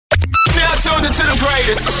it to the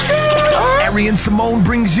greatest. Ari and Simone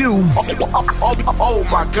brings you, Oh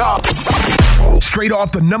my God. straight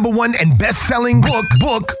off the #1 and best-selling book.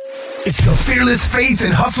 It's the Fearless Faith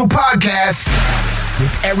and Hustle Podcast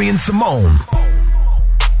with Ari and Simone.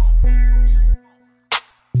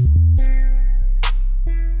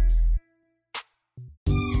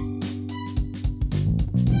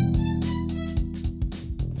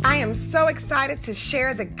 I am so excited to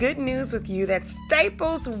share the good news with you that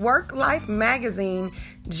Staples Work Life magazine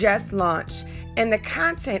just launched, and the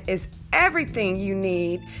content is everything you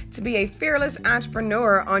need to be a fearless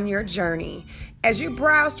entrepreneur on your journey. As you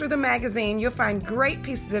browse through the magazine, you'll find great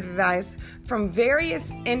pieces of advice from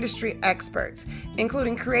various industry experts,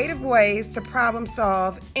 including creative ways to problem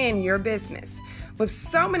solve in your business. With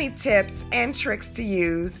so many tips and tricks to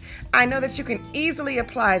use, I know that you can easily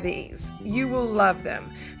apply these. You will love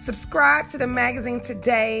them. Subscribe to the magazine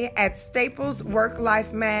today at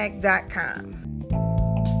staplesworklifemag.com.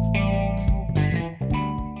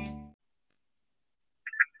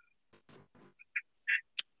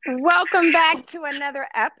 Welcome back to another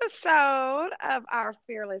episode of our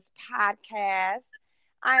Fearless Podcast.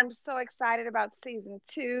 I am so excited about season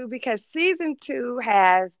 2 because season 2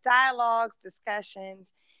 has dialogues, discussions,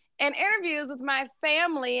 and interviews with my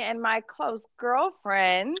family and my close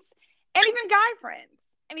girlfriends, and even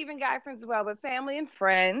guy friends as well, but family and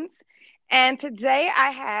friends. And today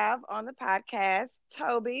I have on the podcast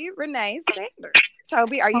Tobey Renee Sanders.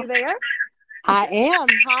 Tobey, are you there? I am.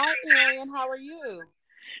 Hi, Arian. How are you?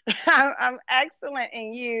 I'm excellent,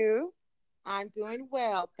 and you? I'm doing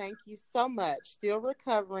well. Thank you so much. Still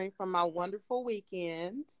recovering from my wonderful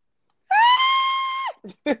weekend.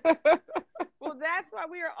 Well, that's why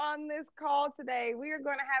we are on this call today. We are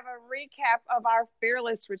going to have a recap of our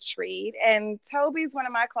Fearless Retreat. And Tobey's one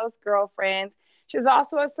of my close girlfriends. She's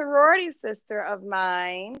also a sorority sister of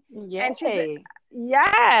mine. Yay. And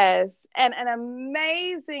yes, and an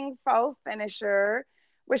amazing faux finisher,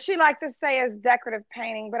 which she likes to say is decorative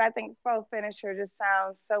painting, but I think faux finisher just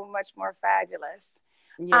sounds so much more fabulous.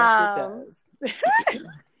 Yes, it does.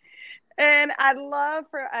 And I'd love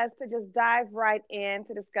for us to just dive right in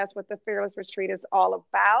to discuss what the Fearless Retreat is all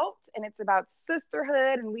about. And it's about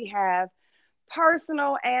sisterhood, and we have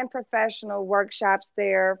personal and professional workshops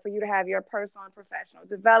there for you to have your personal and professional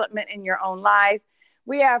development in your own life.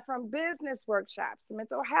 We have from business workshops,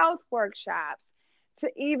 mental health workshops, to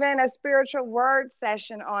even a spiritual word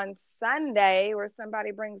session on Sunday where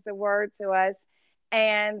somebody brings the word to us.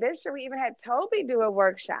 And this year we even had Tobey do a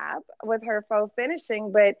workshop with her faux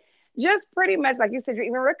finishing, but just pretty much like you said, you're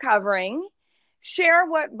even recovering. Share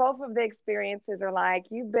what both of the experiences are like.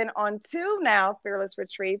 You've been on 2 now Fearless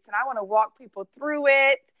Retreats, and I want to walk people through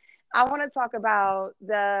it. I want to talk about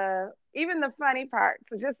even the funny part.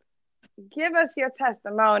 So just give us your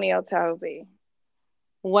testimonial, Tobey.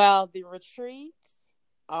 Well, the retreats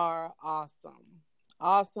are awesome.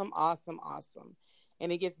 Awesome.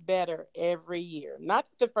 And it gets better every year. Not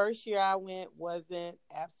that the first year I went wasn't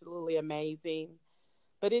absolutely amazing,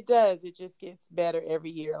 but it does. It just gets better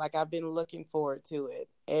every year. Like, I've been looking forward to it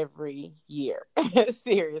every year.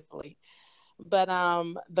 Seriously. But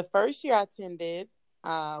the first year I attended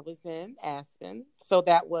was in Aspen. So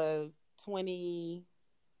that was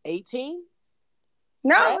 2018?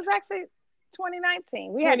 No, correct? It was actually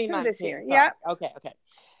 2019. We had 2 this year. Sorry. Yep. Okay.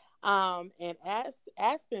 And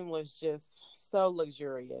Aspen was just so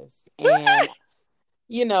luxurious. And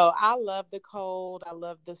I love the cold. I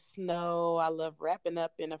love the snow. I love wrapping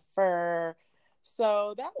up in a fur.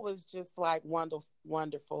 So that was just like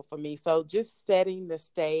wonderful for me. So just setting the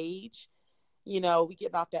stage, we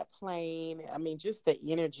get off that plane. I mean, just the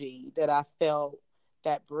energy that I felt,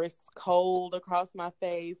 that brisk cold across my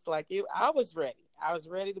face. I was ready. I was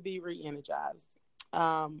ready to be re-energized.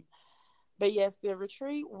 But yes, the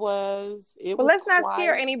retreat was. Well, let's not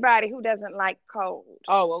scare anybody who doesn't like cold.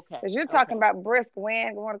 Oh, okay. Because you're talking about brisk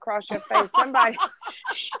wind going across your face.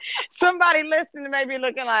 Somebody listening may be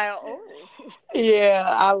looking like, oh. Yeah,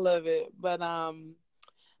 I love it. But no.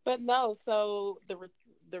 So the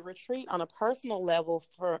retreat on a personal level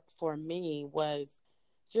for me was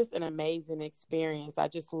just an amazing experience. I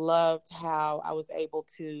just loved how I was able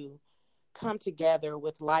to come together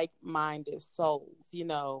with like-minded souls.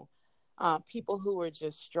 People who are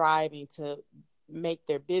just striving to make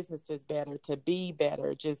their businesses better, to be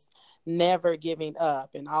better, just never giving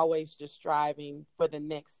up and always just striving for the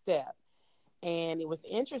next step. And it was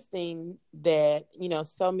interesting that,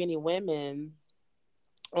 so many women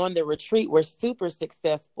on the retreat were super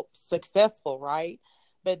successful, right?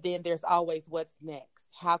 But then there's always what's next.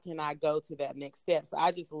 How can I go to that next step? So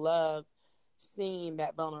I just love seeing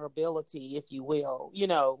that vulnerability, if you will,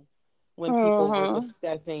 when people were Mm-hmm.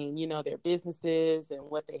 discussing, their businesses and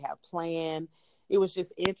what they have planned. It was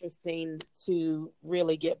just interesting to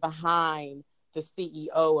really get behind the CEO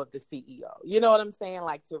of the CEO. You know what I'm saying?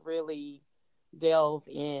 Like to really delve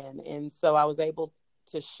in. And so I was able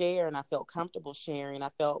to share, and I felt comfortable sharing. I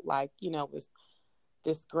felt like, it was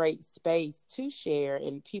this great space to share,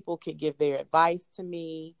 and people could give their advice to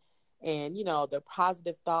me and, their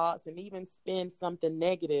positive thoughts, and even spin something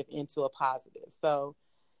negative into a positive. So,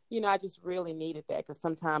 I just really needed that, because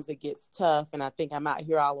sometimes it gets tough and I think I'm out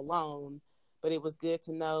here all alone. But it was good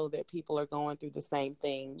to know that people are going through the same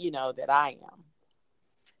thing, that I am.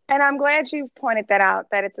 And I'm glad you pointed that out,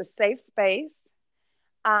 that it's a safe space.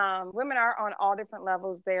 Women are on all different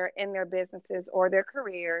levels there in their businesses or their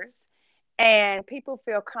careers, and people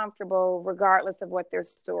feel comfortable regardless of what their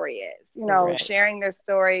story is, Correct. sharing their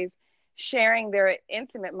stories, sharing their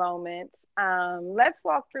intimate moments. Let's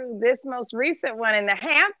walk through this most recent one in the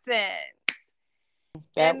Hamptons.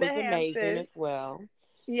 That In the was amazing Hamptons. as well.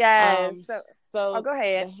 Yes. Um, So, oh, so go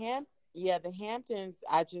ahead. the Hamptons,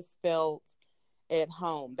 I just felt at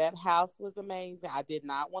home. That house was amazing. I did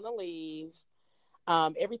not want to leave.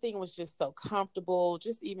 Everything was just so comfortable.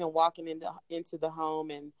 Just even walking into the home,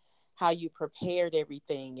 and how you prepared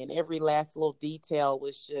everything, and every last little detail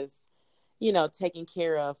was just, taken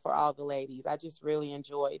care of for all the ladies. I just really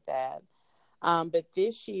enjoyed that. But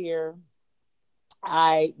this year,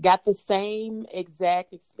 I got the same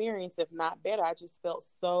exact experience, if not better. I just felt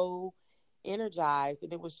so energized,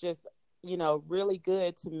 and it was just, really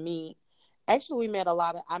good to meet. Actually, I met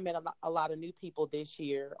a lot of new people this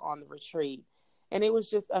year on the retreat. And it was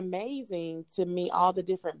just amazing to meet all the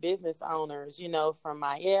different business owners, from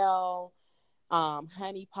Mael,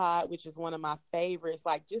 Honey Pot, which is one of my favorites,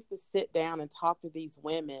 like just to sit down and talk to these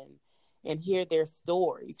women and hear their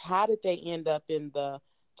stories. How did they end up in the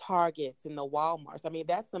Targets and the Walmarts? I mean,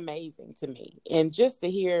 that's amazing to me. And just to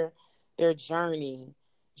hear their journey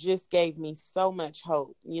just gave me so much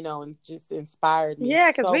hope, and just inspired me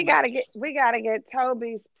Yeah, because so much. we gotta get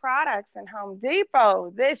Toby's products in Home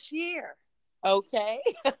Depot this year. Okay.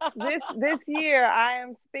 This year, I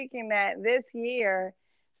am speaking that this year.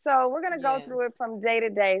 So we're gonna go Yes. through it from day to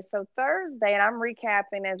day. So Thursday, and I'm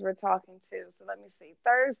recapping as we're talking too. So let me see.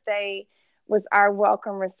 Thursday was our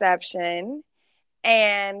welcome reception.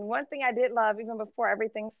 And one thing I did love, even before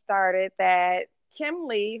everything started, that Kim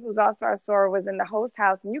Lee, who's also our soror, was in the host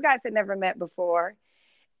house, and you guys had never met before.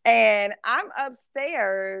 And I'm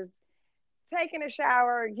upstairs taking a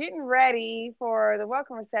shower, getting ready for the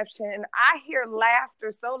welcome reception, and I hear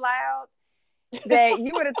laughter so loud that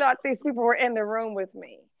you would have thought these people were in the room with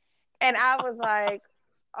me. And I was like,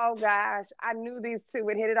 oh gosh, I knew these two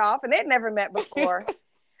would hit it off, and they'd never met before.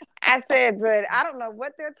 I said, but I don't know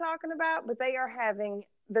what they're talking about, but they are having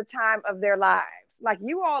the time of their lives. Like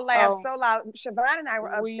you all laughed um, so loud. Siobhan and I were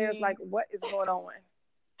upstairs, like, we what is going on?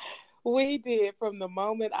 We did. From the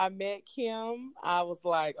moment I met Kim, I was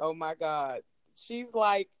like, oh my God, she's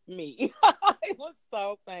like me. It was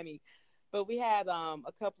so funny. But we had a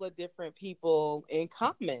couple of different people in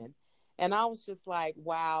common. And I was just like,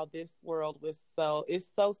 wow, this world it's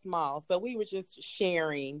so small. So we were just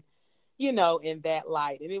sharing, in that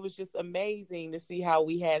light. And it was just amazing to see how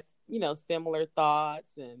we had, similar thoughts.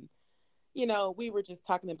 And we were just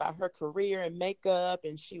talking about her career and makeup,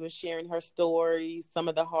 and she was sharing her stories, some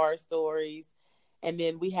of the hard stories. And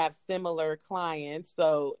then we have similar clients.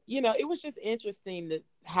 So, it was just interesting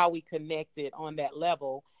how we connected on that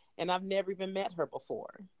level. And I've never even met her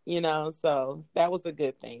before, so that was a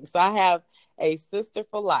good thing. So I have a sister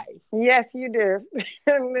for life. Yes, you do.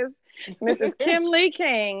 Miss Mrs. Kim Lee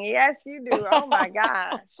King. Yes, you do. Oh my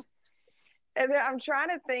gosh. And then I'm trying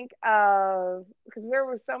to think of because there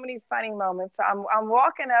were so many funny moments. So I'm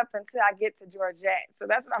walking up until I get to Georgette. So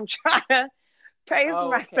that's what I'm trying to pace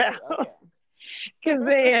Oh, okay, myself. okay. Because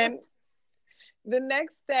then the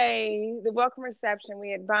next day, the welcome reception, we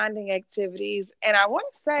had bonding activities. And I want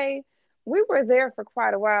to say we were there for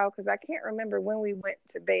quite a while because I can't remember when we went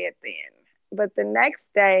to bed then. But the next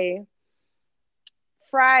day,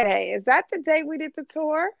 Friday, is that the day we did the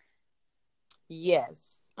tour? Yes.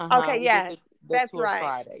 Uh-huh. Okay, We did yes, the that's tour right.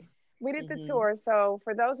 Friday. We did the Mm-hmm. tour. So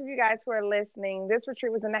for those of you guys who are listening, this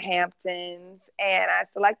retreat was in the Hamptons, and I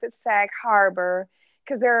selected Sag Harbor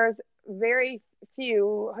because there's very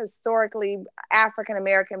few historically African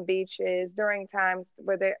American beaches during times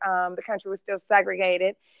where the country was still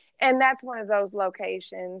segregated. And that's one of those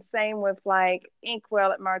locations. Same with like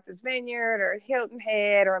Inkwell at Martha's Vineyard or Hilton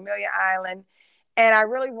Head or Amelia Island. And I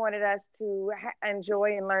really wanted us to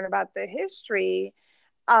enjoy and learn about the history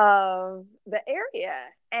of the area.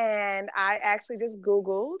 And I actually just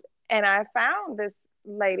Googled and I found this.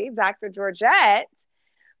 lady, Dr. Georgette,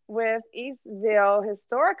 with Eastville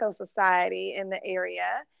Historical Society in the area.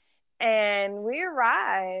 And we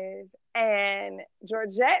arrived, and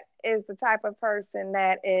Georgette is the type of person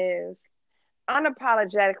that is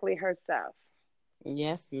unapologetically herself.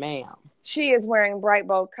 Yes, ma'am. She is wearing bright,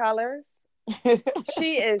 bold colors.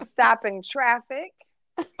 She is stopping traffic.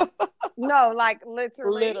 No, like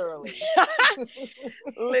literally. Literally.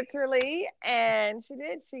 Literally. And she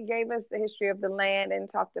did. She gave us the history of the land and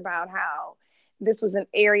talked about how this was an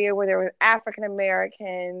area where there were African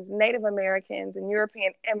Americans, Native Americans, and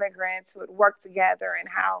European immigrants who had worked together, and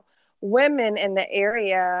how women in the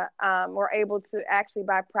area were able to actually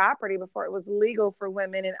buy property before it was legal for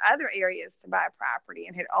women in other areas to buy property,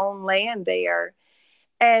 and had owned land there.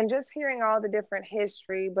 And just hearing all the different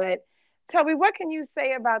history. But Toby, what can you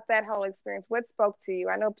say about that whole experience? What spoke to you?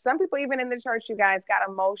 I know some people, even in the church, you guys got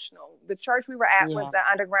emotional. The church we were at was Yeah.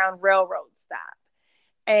 the Underground Railroad stop.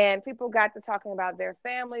 And people got to talking about their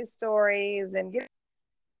family stories and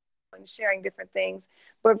sharing different things.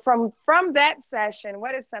 But from that session,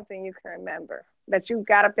 what is something you can remember that you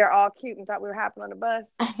got up there all cute and thought we were hopping on the bus?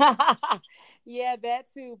 Yeah, that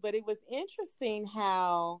too. But it was interesting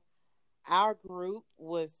how our group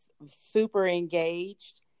was super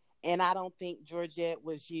engaged, and I don't think Georgette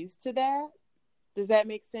was used to that. Does that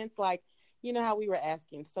make sense? Like, you know how we were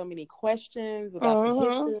asking so many questions about the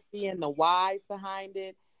Mm-hmm. history and the whys behind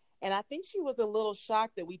it. And I think she was a little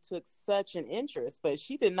shocked that we took such an interest, but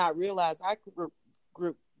she did not realize our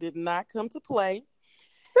group did not come to play.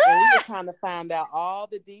 And we were trying to find out all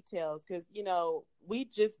the details because, we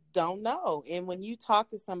just don't know. And when you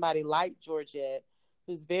talk to somebody like Georgette,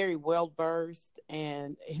 who's very well versed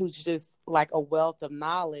and who's just like a wealth of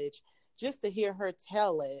knowledge, just to hear her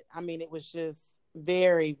tell it, I mean, it was just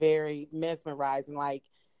very, very mesmerizing. Like,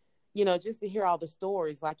 just to hear all the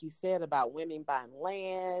stories, like you said, about women buying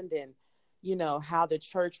land and, how the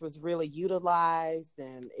church was really utilized.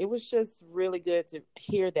 And it was just really good to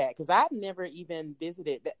hear that because I've never even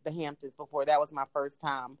visited the Hamptons before. That was my first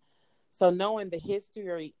time. So knowing the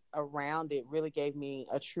history around it really gave me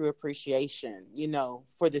a true appreciation,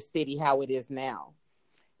 for the city, how it is now.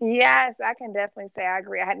 Yes, I can definitely say I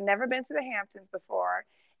agree. I had never been to the Hamptons before,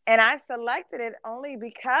 and I selected it only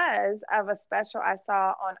because of a special I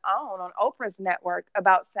saw on Oprah's network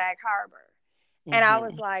about Sag Harbor. And I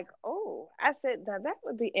was Mm-hmm. like, oh, I said, now that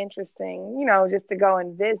would be interesting, just to go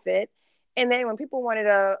and visit. And then when people wanted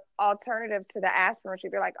a alternative to the Aspen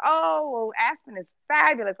retreat, they're like, oh, well, Aspen is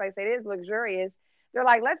fabulous. Like I say, it is luxurious. They're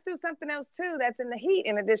like, let's do something else too that's in the heat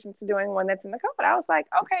in addition to doing one that's in the cold. I was like,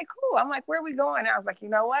 okay, cool. I'm like, where are we going? And I was like, you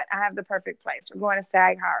know what? I have the perfect place. We're going to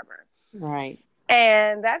Sag Harbor. Right.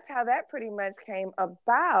 And that's how that pretty much came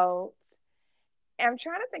about. I'm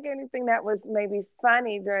trying to think of anything that was maybe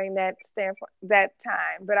funny during that time,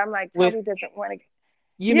 but I'm like, With Toby doesn't want to.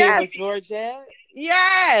 You mean Yes, with Georgette?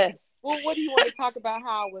 yes. Well, what do you want to talk about?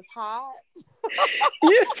 How it was hot?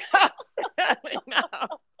 You so silly.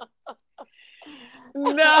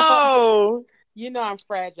 No, no, I'm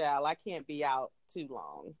fragile. I can't be out too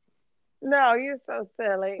long. no. You're so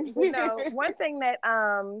silly. But no, one thing that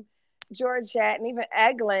Georgette and even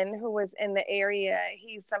Eglin, who was in the area,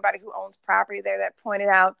 he's somebody who owns property there, that pointed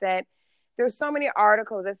out that there's so many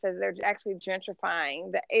articles that says they're actually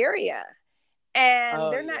gentrifying the area. And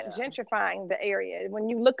Oh they're not yeah. gentrifying the area. When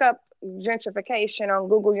you look up gentrification on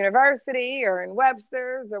Google University or in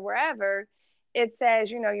Webster's or wherever, it says,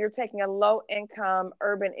 you're taking a low income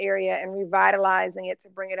urban area and revitalizing it to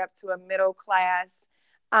bring it up to a middle class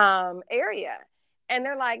area. And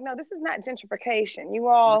they're like, no, this is not gentrification. You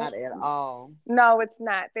all, Not at all. no, it's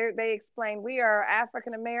not. They explain we are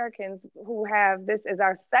African Americans who have this as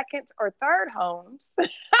our second or third homes.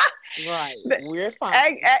 Right. The- We're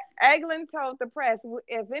fine. Eglin told the press,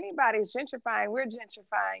 if anybody's gentrifying, we're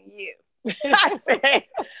gentrifying you. I said,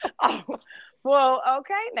 oh, well,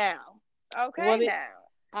 okay now. Okay Well, now.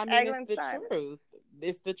 it's Eglin the Simon. truth.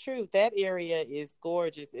 It's the truth. That area is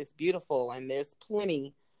gorgeous. It's beautiful, and there's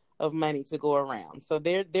plenty of money to go around. So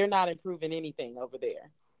they're not improving anything over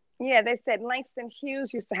there. Yeah, they said Langston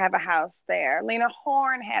Hughes used to have a house there. Lena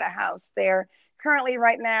Horne had a house there. Currently,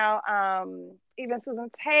 right now, even Susan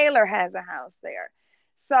Taylor has a house there.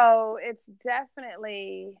 So it's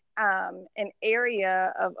definitely an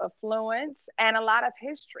area of affluence and a lot of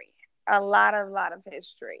history. A lot of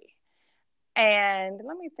history. And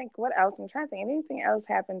let me think what else. I'm trying to think. Anything else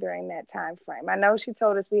happened during that time frame? I know she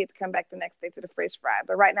told us we had to come back the next day to the fish fry,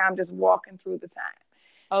 but right now I'm just walking through the time.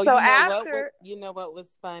 Oh, So you know what? after You know what was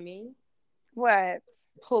funny? what?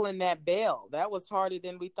 Pulling that bell. That was harder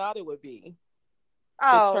than we thought it would be. The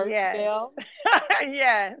Oh, church yes. bell.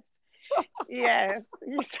 Yes. Yes,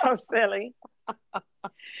 you're so silly.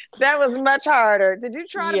 That was much harder. Did you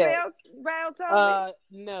try to Yes. bail Toby?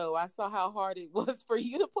 No, I saw how hard it was for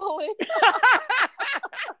you to pull it.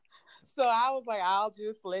 So I was like, I'll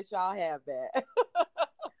just let y'all have that.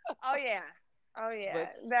 Oh yeah. Oh yeah.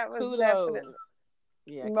 But That was kudos. definitely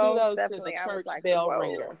Yeah, most kudos to the definitely I was church like, bell whoa.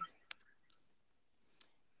 ringer.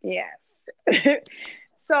 Yes.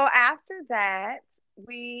 So after that,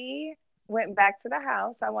 we went back to the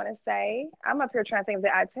house. I want to say, I'm up here trying to think of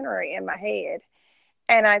the itinerary in my head.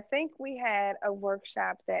 And I think we had a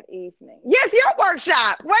workshop that evening. Yes, your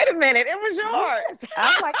workshop. Wait a minute. It was Yeah. yours.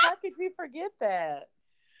 I'm like, how could you forget that?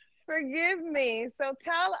 Forgive me. So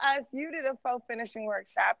tell us, you did a faux finishing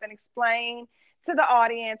workshop and explain to the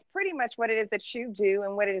audience pretty much what it is that you do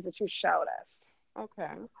and what it is that you showed us.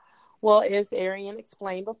 Okay. Well, as Arian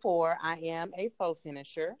explained before, I am a faux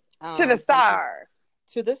finisher. To the Some people stars.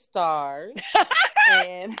 to the stars,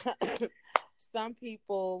 and some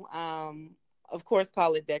people, of course,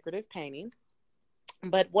 call it decorative painting.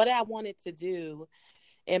 But what I wanted to do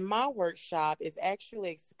in my workshop is actually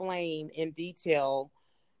explain in detail,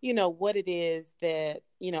 what it is that,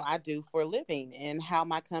 I do for a living and how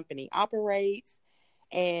my company operates.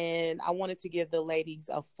 And I wanted to give the ladies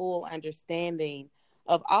a full understanding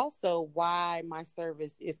of also why my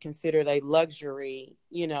service is considered a luxury,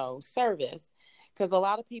 service. Because a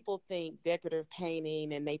lot of people think decorative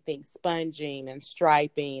painting and they think sponging and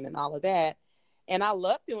striping and all of that. And I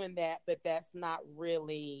love doing that, but that's not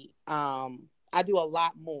really, I do a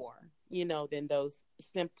lot more, than those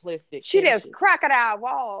simplistic She does finishes. crocodile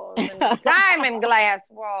walls and diamond glass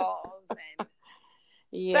walls and stuff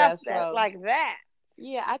Yeah, that so like that.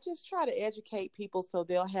 yeah, I just try to educate people so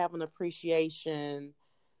they'll have an appreciation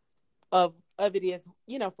of it is,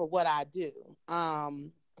 for what I do.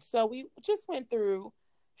 So we just went through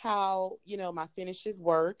how, my finishes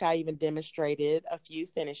work. I even demonstrated a few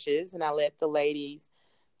finishes and I let the ladies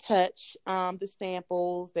touch the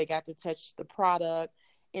samples. They got to touch the product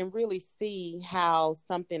and really see how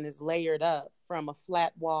something is layered up from a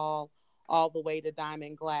flat wall all the way to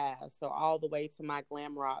diamond glass or all the way to my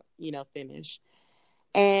glam rock, finish.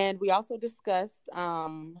 And we also discussed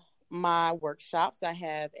my workshops. I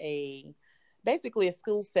have basically a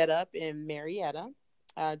school set up in Marietta,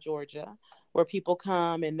 Georgia, where people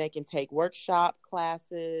come and they can take workshop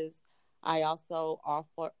classes. I also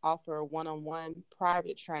offer one-on-one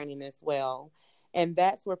private training as well. And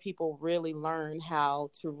that's where people really learn how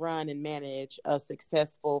to run and manage a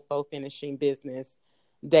successful faux finishing business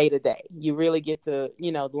day to day. You really get to,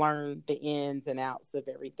 learn the ins and outs of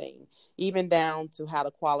everything, even down to how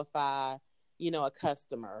to qualify, a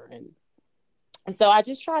customer. And so I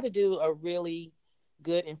just try to do a really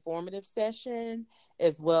good informative session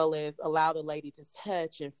as well as allow the lady to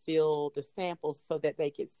touch and feel the samples so that they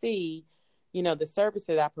could see, the service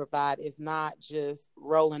that I provide is not just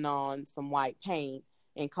rolling on some white paint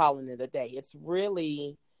and calling it a day. It's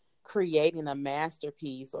really creating a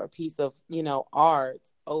masterpiece or a piece of, art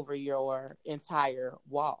over your entire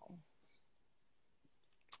wall.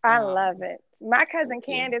 I love it. My Thank cousin you.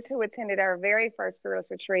 Candace, who attended our very first Fearless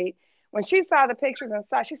retreat, when she saw the pictures and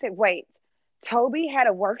saw, she said, "Wait, Toby had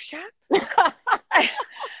a workshop?" I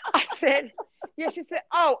said, "Yeah." She said,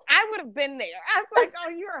 "Oh, I would have been there." I was like, "Oh,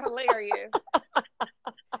 you're hilarious."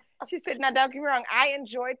 She said, "Now, don't get me wrong. I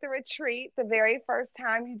enjoyed the retreat the very first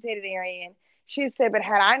time you did it, Arian." She said, "But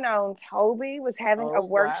had I known Toby was having a Oh,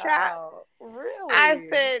 workshop," wow. I Really?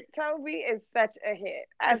 said, "Toby is such a hit."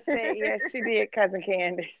 I said, "Yes, she did, cousin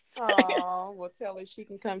Candace." Oh, well, tell her she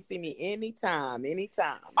can come see me anytime,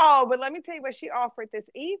 anytime. Oh, but let me tell you what she offered this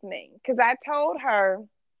evening because I told her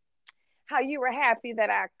how you were happy that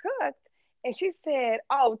I cooked. And she said,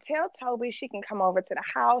 "Oh, tell Toby she can come over to the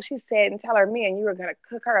house." She said, "And tell her me and you are going to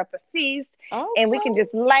cook her up a feast and we can Okay.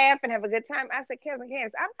 just laugh and have a good time." I said, "Cousin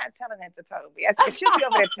Candace, I'm not telling that to Toby." I said, "She'll be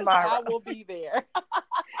over there Because tomorrow." I will be there.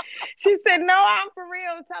 She said, "No, I'm for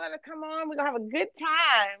real. Tell her to come on. We're going to have a good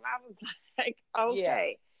time." I was like, Yeah.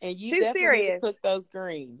 "Okay." And you She's definitely need to serious. cook those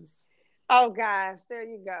greens. Oh, gosh. There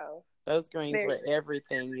you go. Those greens There. were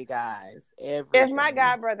everything, you guys. If my Everything.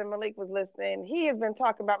 god brother Malik was listening, he has been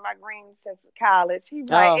talking about my greens since college. He's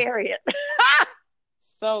like, Oh, "Arian."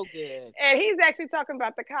 so good. And he's actually talking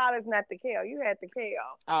about the collard, not the kale. You had the kale.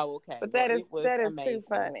 Oh, okay. But Well, that is it was that is too amazing.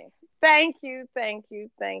 funny. Thank you, thank you,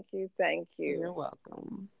 thank you, thank You're you.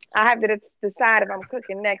 welcome. I have to decide if I'm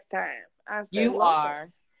cooking next time. I said, You "Lord."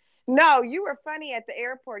 are. No, you were funny at the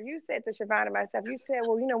airport. You said to Siobhan and myself, you said,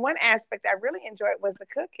 well, one aspect I really enjoyed was the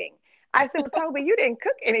cooking. I said, well, Toby, you didn't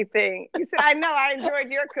cook anything. You said, I know, I enjoyed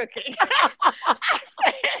your cooking. I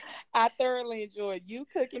said, I thoroughly enjoyed you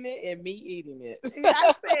cooking it and me eating it.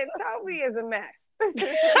 I said, Toby is a mess. I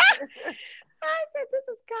said, this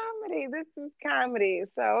is comedy. This is comedy.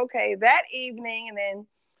 So, okay, that evening, and then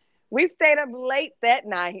we stayed up late that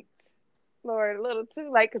night. Lord, a little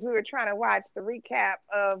too late because we were trying to watch the recap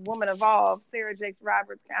of Woman Evolve, Sarah Jakes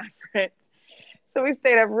Roberts conference. So we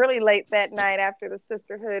stayed up really late that night after the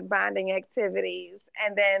sisterhood bonding activities.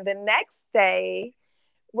 And then the next day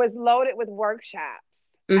was loaded with workshops.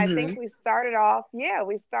 I think we started off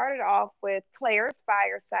with Claire's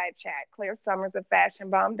fireside chat. Claire Summers of Fashion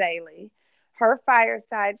Bomb Daily, her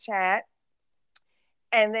fireside chat.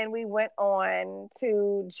 And then we went on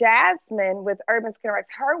to Jasmine with Urban Skinner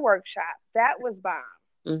her workshop. That was bomb.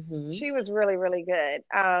 Mm-hmm. She was really, really good.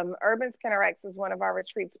 Urban Skinner X is one of our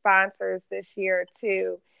retreat sponsors this year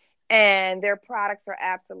too. And their products are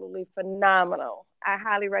absolutely phenomenal. I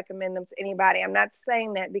highly recommend them to anybody. I'm not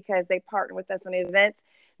saying that because they partner with us on events.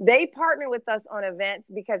 They partner with us on events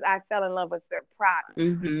because I fell in love with their products.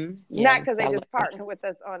 Mm-hmm. Not because they just partner with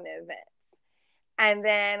us on the event. And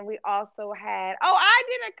then we also had, I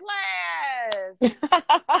did a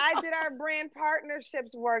class. I did our brand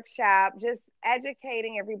partnerships workshop, just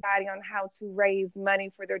educating everybody on how to raise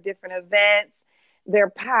money for their different events,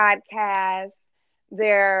 their podcasts,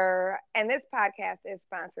 and this podcast is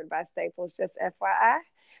sponsored by Staples, just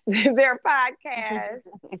FYI, their podcast.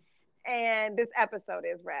 And this episode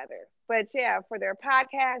is rather. But yeah, for their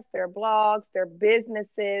podcasts, their blogs, their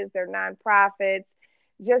businesses, their nonprofits,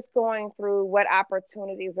 just going through what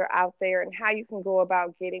opportunities are out there and how you can go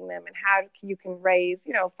about getting them and how you can raise,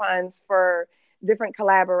 funds for different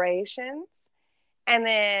collaborations. And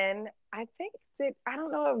then I think I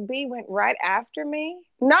don't know if B went right after me.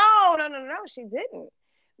 No, she didn't.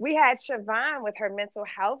 We had Siobhan with her mental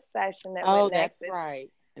health session that went next. That's right.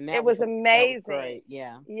 And it was amazing. That was great.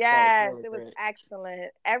 Yeah. Yes, it was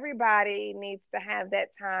excellent. Everybody needs to have that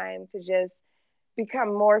time to just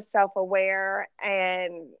become more self-aware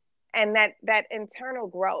and that internal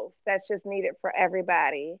growth that's just needed for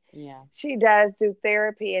everybody. Yeah. She does do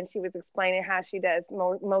therapy, and she was explaining how she does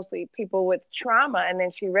mostly people with trauma. And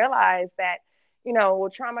then she realized that,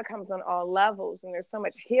 trauma comes on all levels, and there's so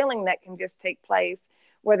much healing that can just take place,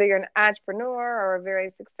 whether you're an entrepreneur or a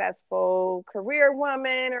very successful career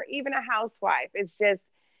woman or even a housewife. It's just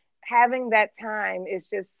having that time is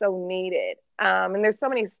just so needed. And there's so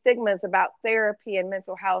many stigmas about therapy and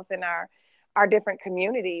mental health in our different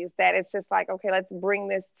communities that it's just like, okay, let's bring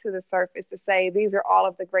this to the surface to say these are all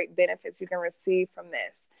of the great benefits you can receive from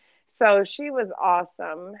this. So she was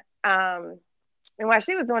awesome. And while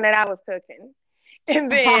she was doing that, I was cooking.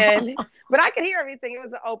 And then, but I could hear everything. It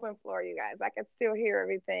was an open floor, you guys. I could still hear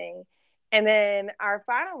everything. And then our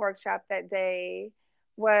final workshop that day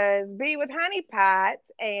was Be with Honey Pot.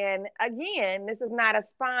 And again, this is not a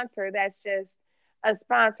sponsor. That's just a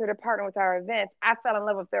sponsor to partner with our events. I fell in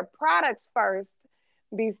love with their products first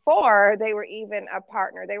before they were even a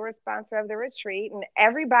partner. They were a sponsor of the retreat. And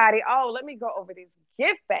everybody, let me go over these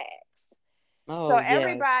gift bags. So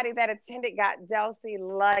everybody that attended got Delsey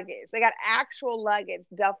luggage. They got actual luggage,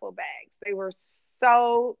 duffel bags. They were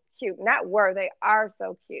so cute. They are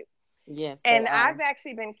so cute. Yes. And I've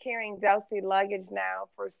actually been carrying Delsey luggage now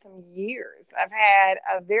for some years. I've had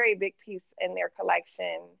a very big piece in their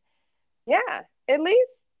collection. Yeah, at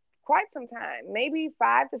least quite some time, maybe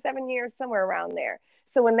 5 to 7 years, somewhere around there.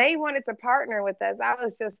 So when they wanted to partner with us, I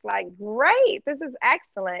was just like, great, this is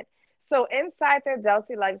excellent. So inside their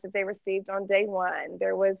Delsey luggage that they received on day one,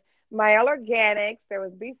 there was Mielle Organics, there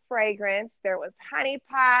was Beef Fragrance, there was Honey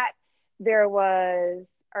Pot, there was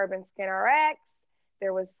Urban Skin RX,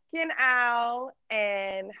 there was Skin Owl,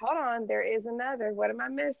 and hold on, there is another. What am I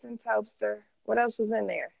missing, Tobster? What else was in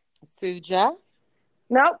there? Suja?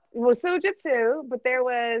 Nope. Well, Suja too, but there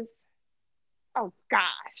was, oh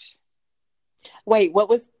gosh. Wait, what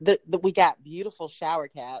was we got beautiful shower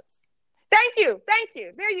caps. Thank you.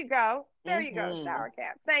 There you go. You go, shower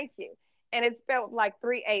cap. Thank you. And it's spelled like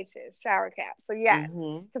 3 H's, shower cap. So yes,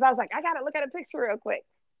 because I was like, I got to look at a picture real quick.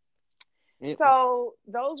 So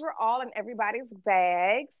those were all in everybody's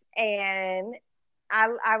bags. And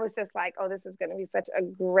I was just like, oh, this is going to be such a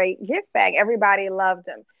great gift bag. Everybody loved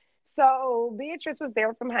them. So Beatrice was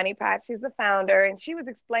there from Honey Pot. She's the founder. And she was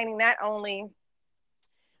explaining not only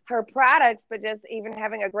her products, but just even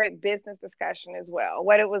having a great business discussion as well.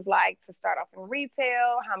 What it was like to start off in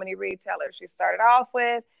retail, how many retailers she started off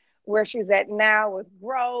with, where she's at now with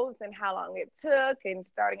growth and how long it took and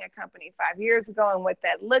starting a company 5 years ago and what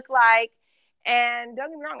that looked like. And don't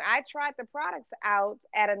get me wrong, I tried the products out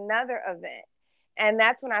at another event. And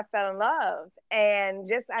that's when I fell in love. And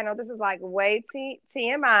just, I know this is like way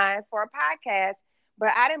TMI for a podcast, but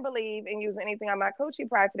I didn't believe in using anything on my coaching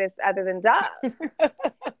practice other than Dove.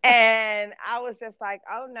 And I was just like,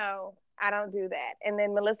 oh no, I don't do that. And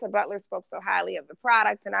then Melissa Butler spoke so highly of the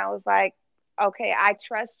product. And I was like, okay, I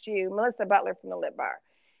trust you. Melissa Butler from the Lip Bar.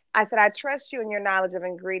 I said, I trust you in your knowledge of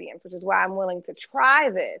ingredients, which is why I'm willing to try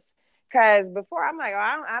this. Because before I'm like, oh,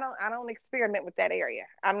 I don't experiment with that area.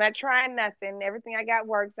 I'm not trying nothing. Everything I got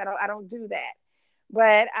works. I don't do that.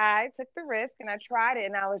 But I took the risk and I tried it,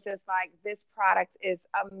 and I was just like, this product is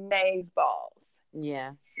amaze balls.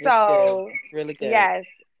 Yeah, it's good. So It's really good. yes,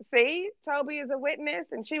 see, Tobey is a witness,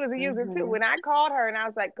 and she was a user too. Mm-hmm. When I called her and I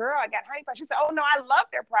was like, "Girl, I got honey pot," she said, "Oh no, I love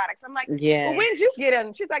their products." I'm like, "Well, Yes. when did you get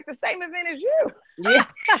them?" She's like, "The same event as you." Yeah.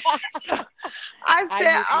 I I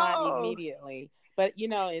said, used mine "Oh, immediately. But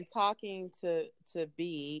in talking to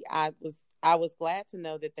B, I was glad to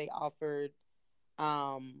know that they offered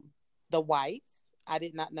um the wipes. I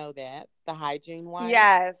did not know that. The hygiene wipes.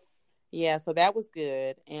 yes, Yeah, so that was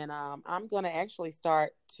good. And I'm gonna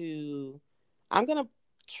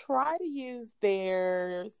try to use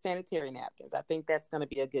their sanitary napkins. I think that's gonna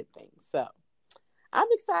be a good thing. So I'm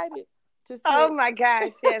excited to oh switch. my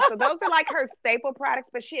gosh, yes." So those are like her staple products,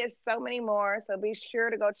 but she has so many more. So be sure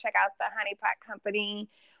to go check out the Honey Pot Company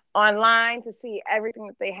online to see everything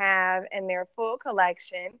that they have in their full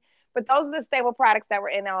collection. But those are the staple products that were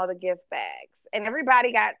in all the gift bags. And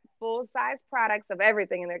everybody got full size products of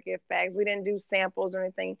everything in their gift bags. We didn't do samples or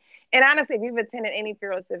anything. And honestly, if you've attended any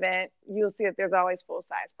Fearless event, you'll see that there's always full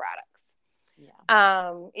size products.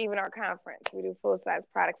 Yeah. Even our conference, we do full size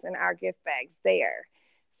products in our gift bags there.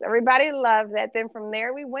 So everybody loved that. Then from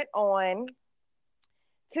there, we went on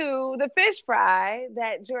to the fish fry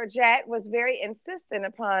that Georgette was very insistent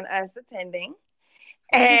upon us attending.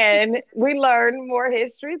 And we learned more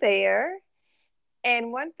history there.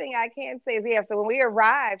 And one thing I can say is, yeah, so when we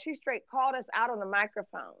arrived, she straight called us out on the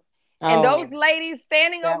microphone. And Oh, those ladies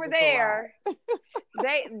standing that over was a lot.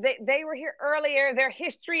 there, they were here earlier. They're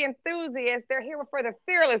history enthusiasts. They're here for the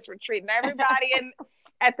Fearless Retreat. And everybody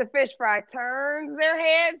at the fish fry turns their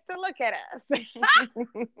heads to look at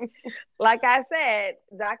us. Like I said,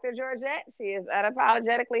 Dr. Georgette, she is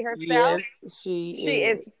unapologetically herself. Yes, she She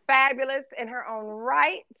is. is fabulous in her own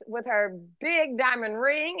right with her big diamond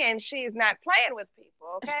ring, and she's not playing with people,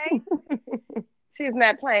 okay? She's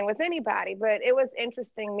not playing with anybody. But it was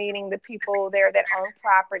interesting meeting the people there that own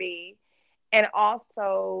property and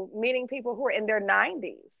also meeting people who are in their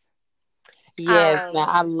 90s. Yes, now Um,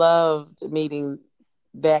 I loved meeting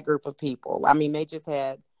that group of people. I mean, it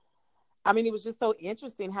was just so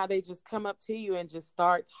interesting how they just come up to you and just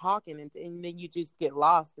start talking, and then you just get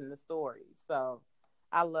lost in the story. So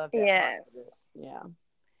I love that part yes. of it. Yeah.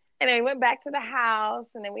 And then we went back to the house,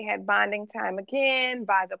 and then we had bonding time again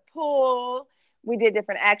by the pool. We did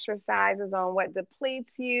different exercises on what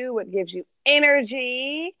depletes you, what gives you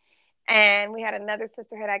energy. And we had another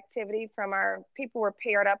sisterhood activity from our people were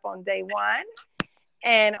paired up on day one.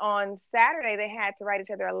 And on Saturday, they had to write each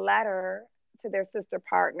other a letter to their sister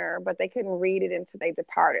partner, but they couldn't read it until they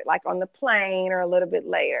departed, like on the plane or a little bit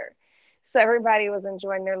later. So everybody was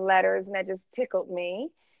enjoying their letters, and that just tickled me.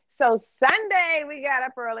 So Sunday, we got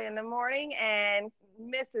up early in the morning, and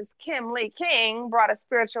Mrs. Kim Lee King brought a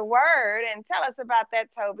spiritual word. And tell us about that,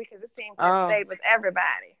 Toby, because it seems to have Oh, stayed with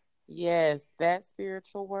everybody. yes, that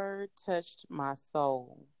spiritual word touched my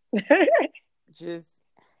soul. Just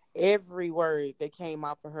every word that came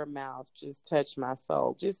out of her mouth just touched my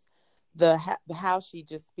soul. Just how she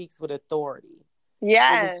just speaks with authority. It was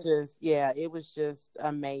Yes. just, yeah, it was just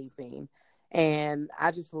amazing. And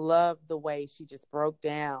I just loved the way she just broke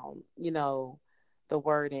down, the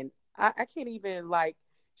word. And I can't even like,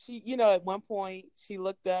 she, at one point she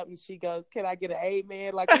looked up and she goes, "Can I get an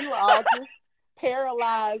amen?" Like we were all just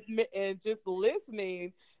paralyzed and just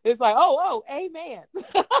listening. It's like, oh, amen.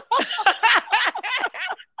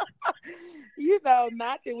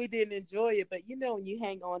 Not that we didn't enjoy it, but when you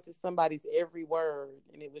hang on to somebody's every word,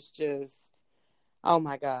 and it was just, oh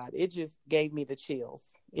my God, it just gave me the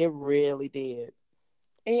chills. It really did.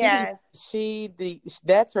 She didn't, Yes.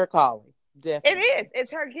 that's her calling, It is. definitely.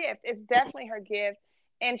 It's her gift. It's definitely her gift.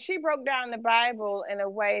 And she broke down the Bible in a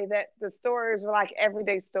way that the stories were like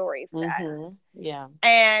everyday stories to us. Mm-hmm. Yeah.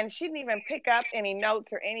 And she didn't even pick up any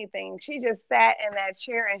notes or anything. She just sat in that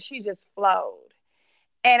chair and she just flowed.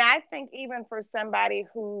 And I think even for somebody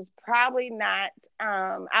who's probably not,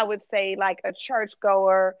 I would say like a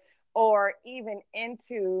churchgoer or even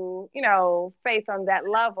into, faith on that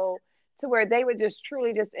level to where they would just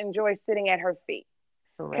truly just enjoy sitting at her feet.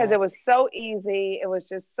 Because it Correct. was so easy. It was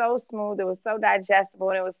just so smooth. It was so digestible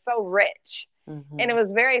and it was so rich. And it Mm-hmm.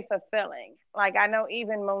 was very fulfilling. Like I know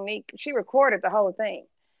even Monique, she recorded the whole thing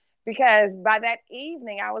because by that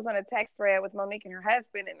evening I was on a text thread with Monique and her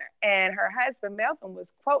husband, and her husband Melvin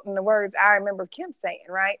was quoting the words I remember Kim saying,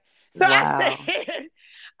 right? So Wow.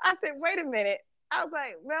 I said, wait a minute. I was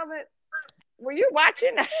like, Melvin, were you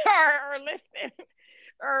watching or listening?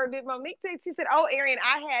 Or did Monique say? She said, "Oh, Arian,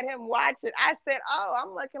 I had him watch it." I said, "Oh,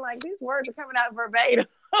 I'm looking like these words are coming out verbatim."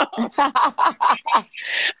 I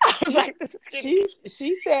was she like, "This is getting."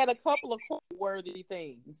 she said a couple of worthy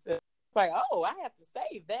things. It's like, oh, I have to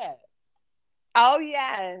save that. Oh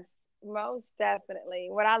yes, most definitely.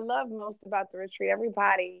 What I love most about the retreat,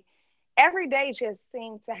 every day just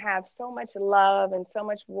seemed to have so much love and so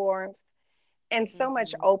much warmth and so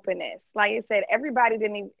much Mm-hmm. openness. Like you said, everybody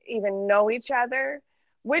didn't even know each other,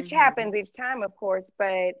 which Mm-hmm. happens each time, of course,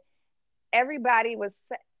 but everybody was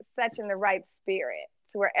such in the right spirit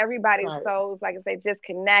to where everybody's Right. souls, like I said, just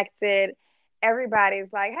connected.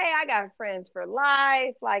 Everybody's like, hey, I got friends for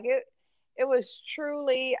life. Like it was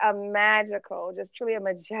truly a magical, just truly a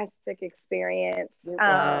majestic experience. It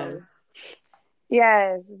was.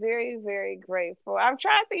 Yes, very, very grateful. I'm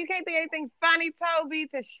trying to think, you can't think of anything funny, Tobey,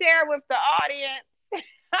 to share with the audience.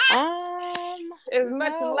 As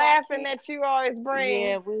much No, I laughing can't. that you always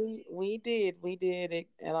Yeah, bring. we did it,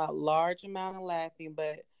 and a large amount of laughing.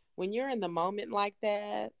 But when you're in the moment like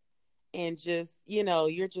that, and just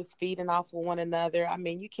you're just feeding off of one another. I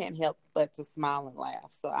mean, you can't help but to smile and laugh.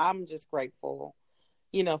 So I'm just grateful,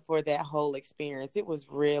 for that whole experience. It was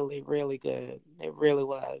really, really good. It really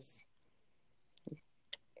was.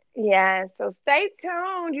 Yeah, so stay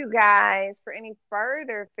tuned, you guys, for any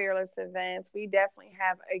further Fearless events. We definitely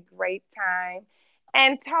have a great time.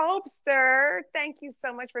 And Tobster, thank you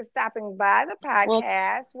so much for stopping by the Well,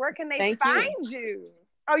 podcast. Where can they thank you. find you?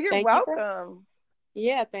 Oh, you're Thank you for welcome.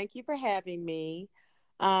 Yeah, thank you for having me.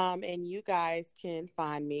 And you guys can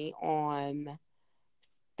find me on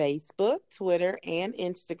Facebook, Twitter, and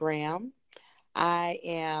Instagram. I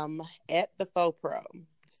am at the Faux Pro.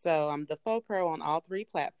 So I'm the Faux Pro on all three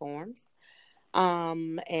platforms.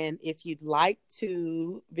 And if you'd like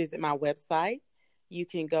to visit my website, you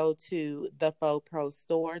can go to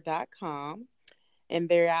thefauxprostore.com. And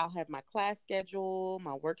there I'll have my class schedule,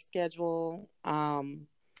 my work schedule, my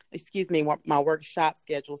workshop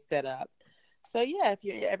schedule set up. So yeah, if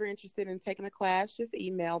you're ever interested in taking a class, just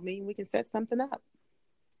email me and we can set something up.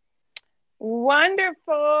 Wonderful.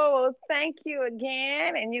 Well, thank you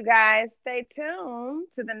again. And you guys stay tuned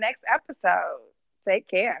to the next episode. Take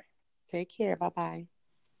care. Take care. Bye-bye.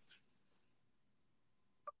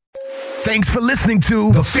 Thanks for listening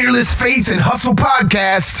to the Fearless Faith and Hustle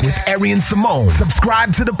Podcast with Arian Simone.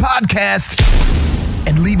 Subscribe to the podcast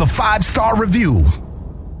and leave a 5-star review.